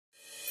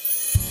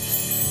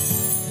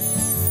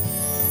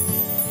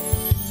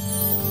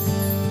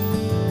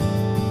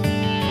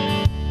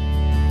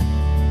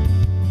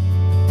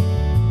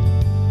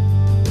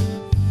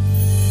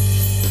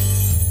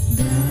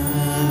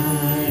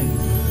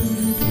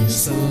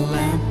is a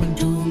lamp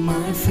unto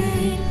my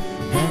feet,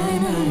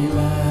 and a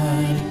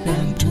light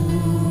unto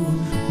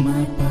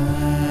my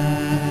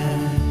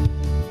path.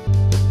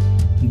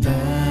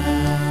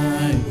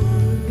 Thy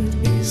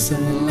word is a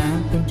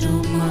lamp unto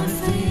my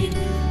feet,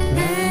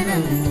 and a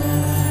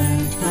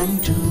light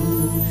unto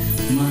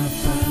my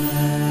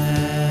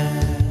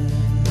path.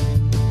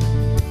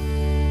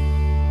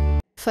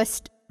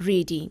 First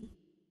reading.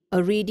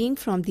 A reading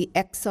from the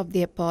Acts of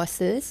the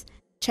Apostles,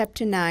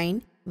 chapter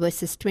 9,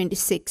 verses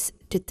 26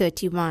 to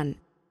 31.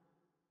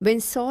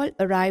 When Saul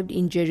arrived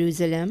in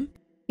Jerusalem,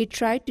 he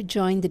tried to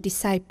join the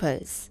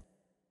disciples,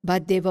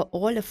 but they were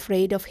all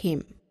afraid of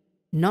him,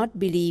 not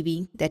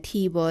believing that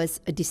he was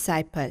a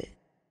disciple.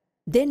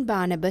 Then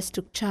Barnabas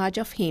took charge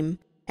of him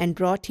and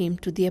brought him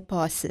to the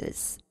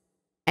apostles.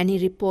 And he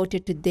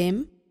reported to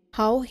them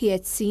how he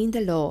had seen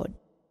the Lord,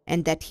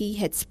 and that he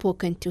had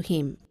spoken to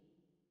him,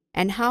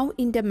 and how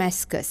in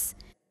Damascus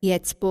he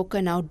had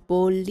spoken out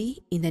boldly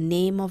in the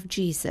name of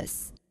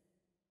Jesus.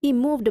 He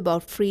moved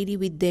about freely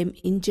with them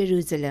in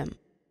Jerusalem,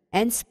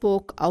 and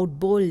spoke out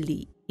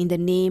boldly in the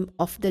name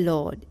of the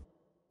Lord.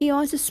 He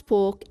also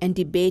spoke and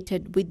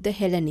debated with the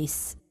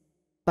Hellenists,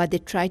 but they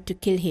tried to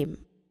kill him.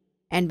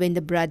 And when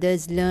the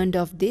brothers learned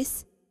of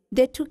this,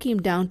 they took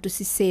him down to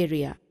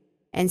Caesarea,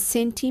 and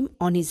sent him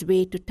on his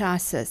way to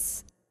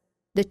Tarsus.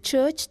 The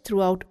church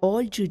throughout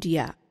all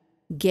Judea,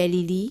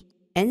 Galilee,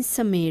 and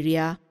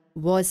Samaria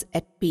was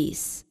at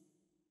peace.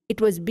 It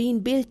was being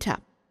built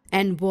up,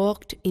 and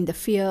walked in the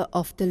fear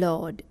of the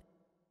Lord,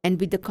 and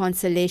with the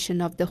consolation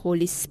of the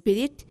Holy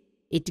Spirit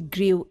it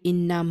grew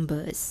in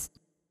numbers.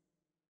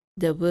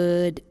 The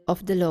word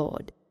of the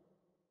Lord.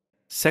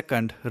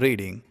 Second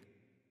reading.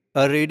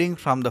 A reading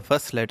from the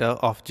first letter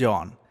of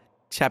John,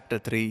 chapter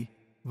 3,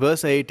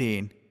 verse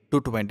 18 to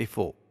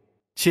 24.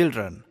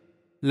 Children,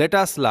 let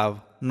us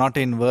love not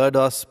in word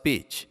or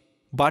speech,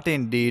 but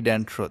in deed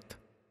and truth.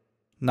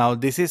 Now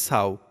this is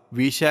how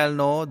we shall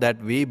know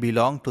that we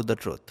belong to the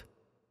truth,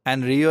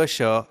 and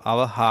reassure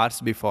our hearts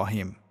before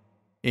Him,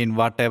 in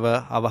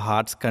whatever our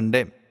hearts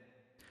condemn.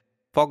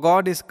 For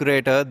God is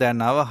greater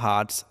than our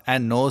hearts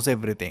and knows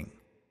everything.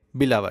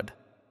 Beloved,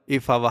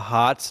 if our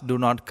hearts do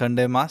not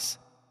condemn us,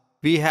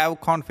 we have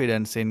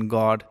confidence in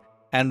God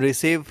and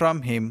receive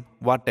from Him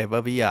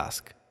whatever we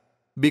ask,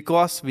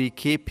 because we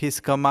keep His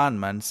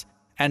commandments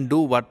and do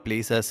what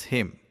pleases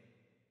Him.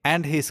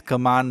 And His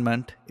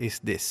commandment is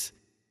this: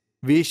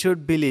 we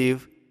should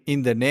believe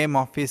in the name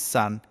of His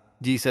Son,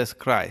 Jesus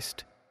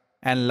Christ,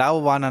 and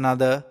love one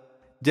another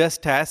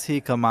just as He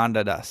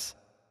commanded us.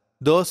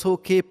 Those who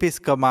keep His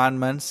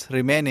commandments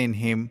remain in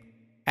Him,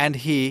 and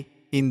He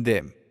in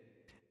them.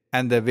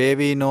 And the way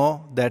we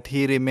know that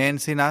He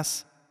remains in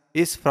us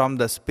is from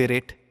the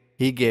Spirit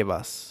He gave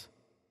us.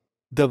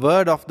 The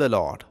word of the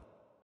Lord.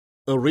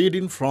 A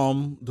reading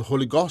from the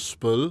Holy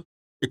Gospel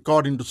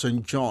according to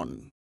St.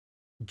 John.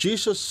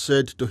 Jesus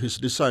said to His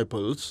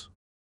disciples,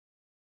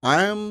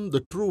 I am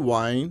the true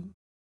vine,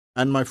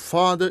 and my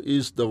Father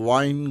is the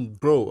vine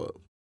grower.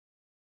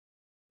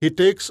 He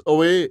takes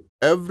away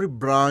every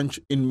branch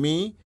in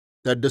me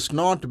that does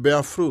not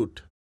bear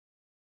fruit,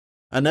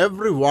 and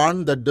every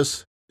one that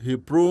does He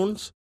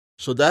prunes,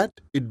 so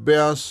that it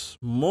bears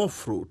more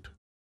fruit.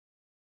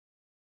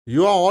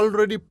 You are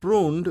already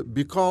pruned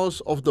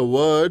because of the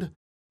word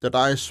that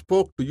I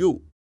spoke to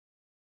you.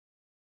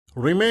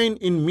 Remain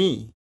in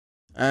me,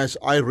 as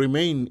I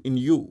remain in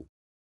you.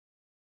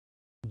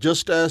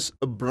 Just as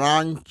a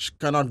branch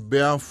cannot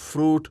bear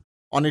fruit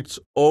on its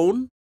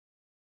own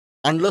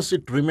unless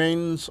it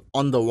remains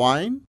on the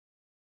vine,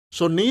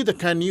 so neither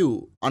can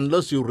you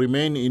unless you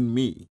remain in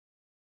me.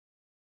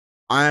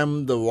 I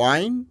am the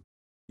vine,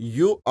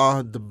 you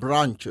are the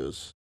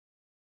branches.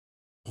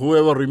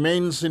 Whoever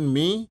remains in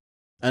me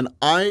and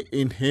I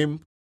in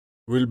him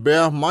will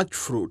bear much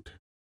fruit,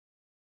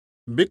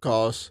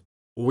 because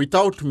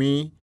without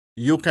me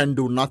you can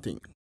do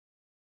nothing.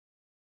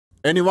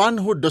 Anyone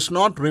who does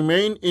not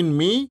remain in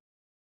me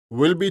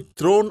will be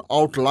thrown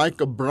out like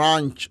a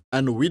branch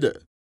and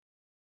wither.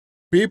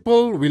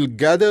 People will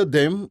gather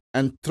them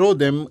and throw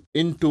them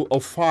into a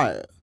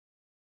fire,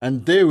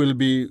 and they will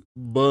be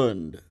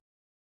burned.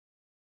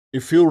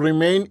 If you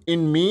remain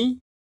in me,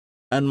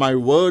 and my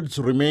words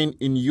remain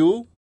in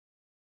you,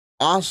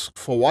 ask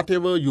for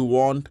whatever you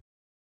want,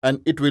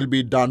 and it will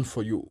be done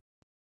for you.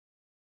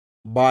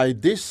 By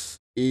this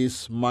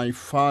is my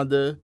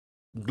Father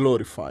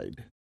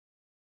glorified,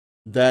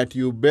 that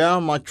you bear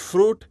much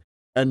fruit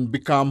and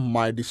become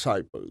my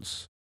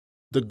disciples.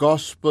 The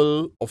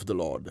Gospel of the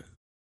Lord.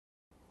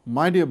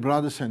 My dear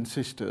brothers and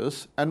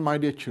sisters, and my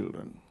dear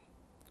children,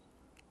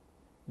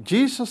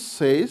 Jesus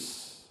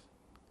says,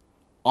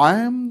 I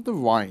am the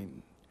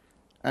vine,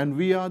 and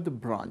we are the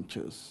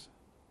branches.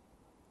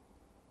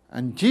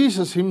 And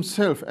Jesus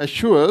Himself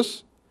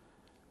assures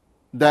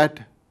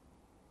that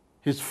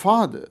His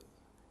Father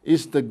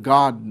is the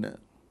gardener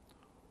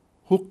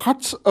who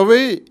cuts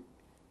away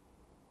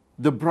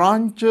the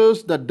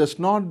branches that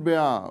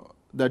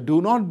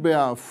do not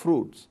bear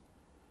fruits,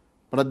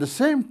 but at the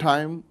same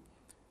time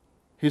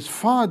His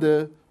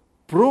Father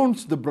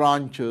prunes the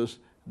branches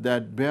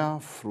that bear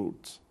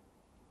fruits.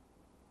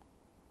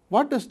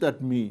 What does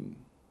that mean?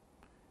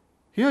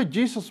 Here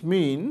Jesus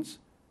means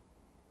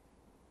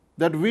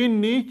that we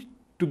need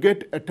to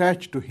get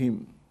attached to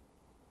Him.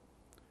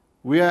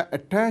 We are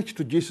attached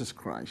to Jesus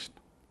Christ.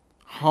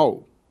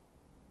 How?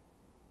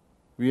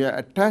 We are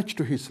attached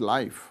to His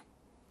life,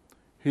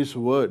 His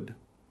word,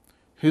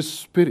 His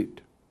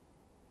Spirit.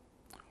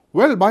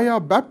 Well, by our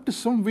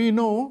baptism we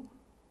know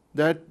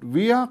that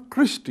we are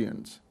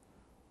Christians,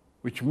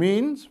 which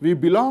means we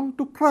belong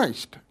to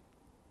Christ.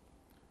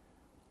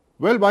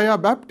 Well, by our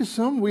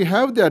baptism we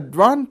have the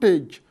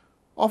advantage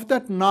of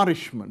that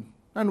nourishment.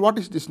 And what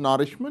is this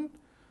nourishment?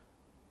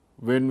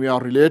 When we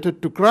are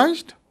related to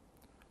Christ,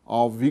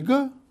 our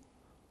vigor,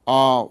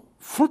 our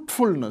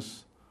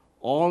fruitfulness,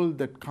 all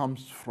that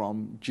comes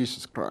from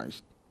Jesus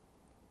Christ.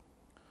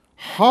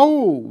 How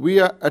we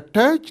are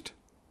attached,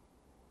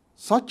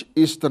 such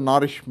is the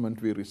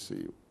nourishment we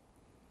receive.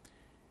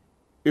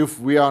 If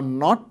we are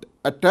not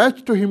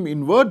attached to Him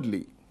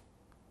inwardly,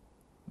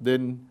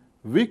 then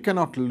we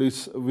cannot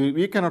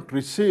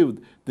receive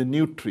the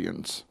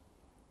nutrients.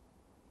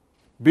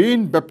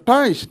 Being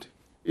baptized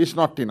is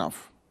not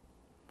enough,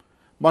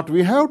 but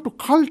we have to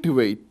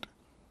cultivate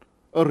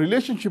a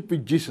relationship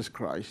with Jesus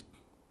Christ.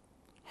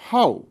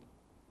 How?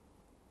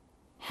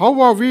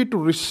 How are we to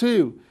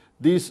receive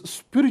these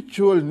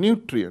spiritual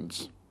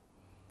nutrients?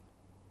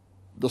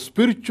 The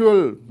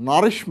spiritual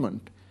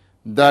nourishment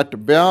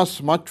that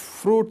bears much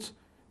fruits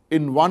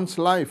in one's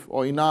life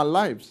or in our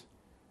lives.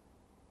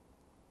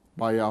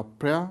 By our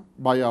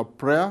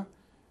prayer,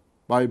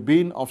 by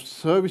being of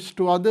service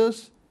to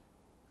others,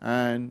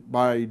 and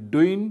by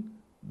doing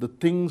the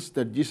things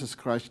that Jesus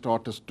Christ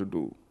taught us to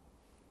do.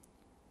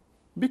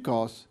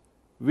 Because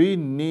we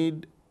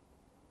need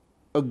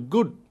a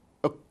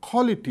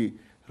quality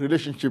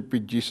relationship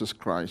with Jesus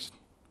Christ.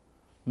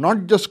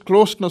 Not just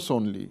closeness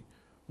only,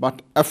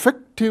 but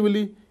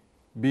effectively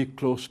be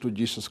close to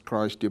Jesus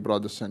Christ, dear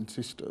brothers and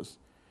sisters.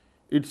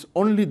 It's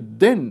only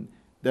then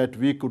that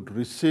we could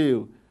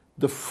receive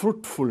the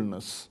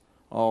fruitfulness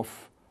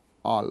of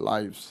our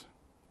lives.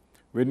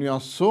 When we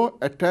are so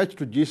attached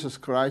to Jesus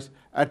Christ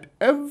at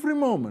every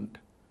moment,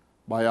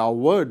 by our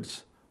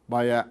words,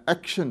 by our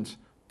actions,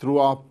 through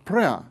our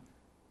prayer,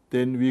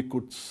 then we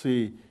could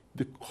see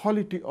the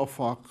quality of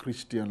our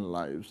Christian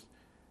lives.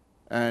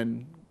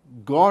 And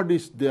God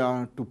is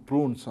there to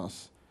prune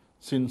us,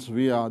 since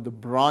we are the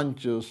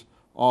branches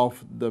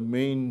of the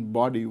main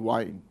body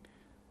vine.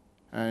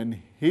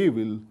 And He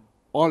will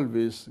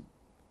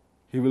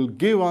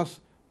give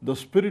us the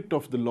Spirit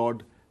of the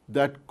Lord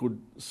that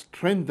could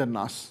strengthen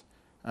us,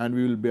 and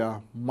we will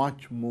bear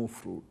much more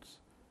fruits.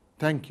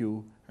 Thank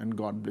you, and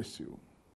God bless you.